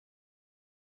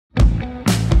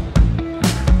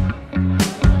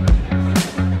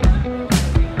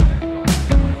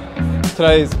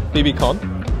Today's bbcon.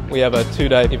 We have a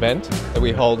 2-day event that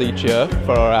we hold each year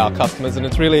for our customers, and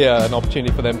it's really an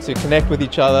opportunity for them to connect with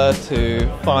each other, to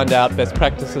find out best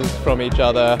practices from each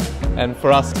other, and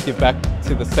for us to give back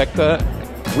to the sector.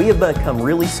 We have become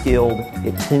really skilled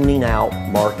at tuning out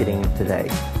marketing today.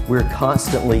 We're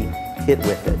constantly hit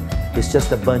with it. It's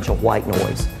just a bunch of white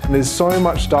noise. And there's so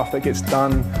much stuff that gets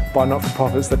done by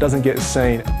not-for-profits that doesn't get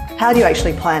seen. How do you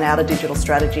actually plan out a digital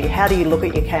strategy? How do you look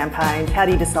at your campaigns? How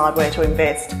do you decide where to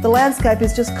invest? The landscape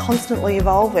is just constantly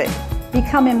evolving.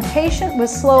 Become impatient with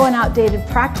slow and outdated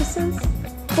practices.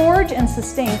 Forge and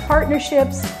sustain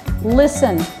partnerships.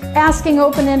 Listen, asking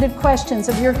open-ended questions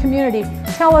of your community.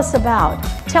 Tell us about,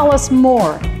 tell us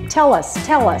more, tell us.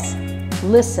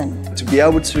 Listen. To be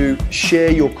able to share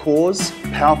your cause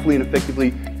powerfully and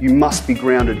effectively, you must be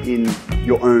grounded in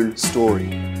your own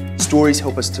story. Stories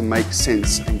help us to make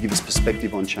sense and give us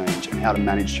perspective on change and how to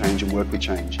manage change and work with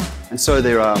change. And so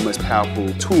they're our most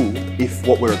powerful tool if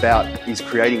what we're about is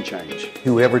creating change.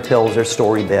 Whoever tells their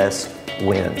story best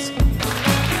wins.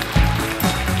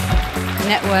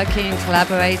 Networking,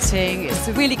 collaborating,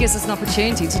 it really gives us an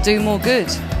opportunity to do more good.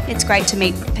 It's great to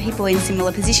meet people in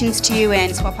similar positions to you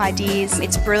and swap ideas.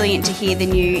 It's brilliant to hear the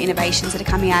new innovations that are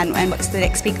coming out and what's the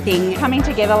next big thing. Coming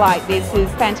together like this is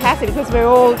fantastic because we're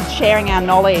all sharing our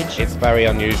knowledge. It's very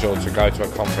unusual to go to a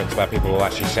conference where people will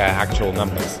actually share actual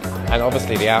numbers, and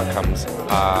obviously the outcomes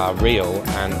are real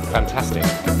and fantastic.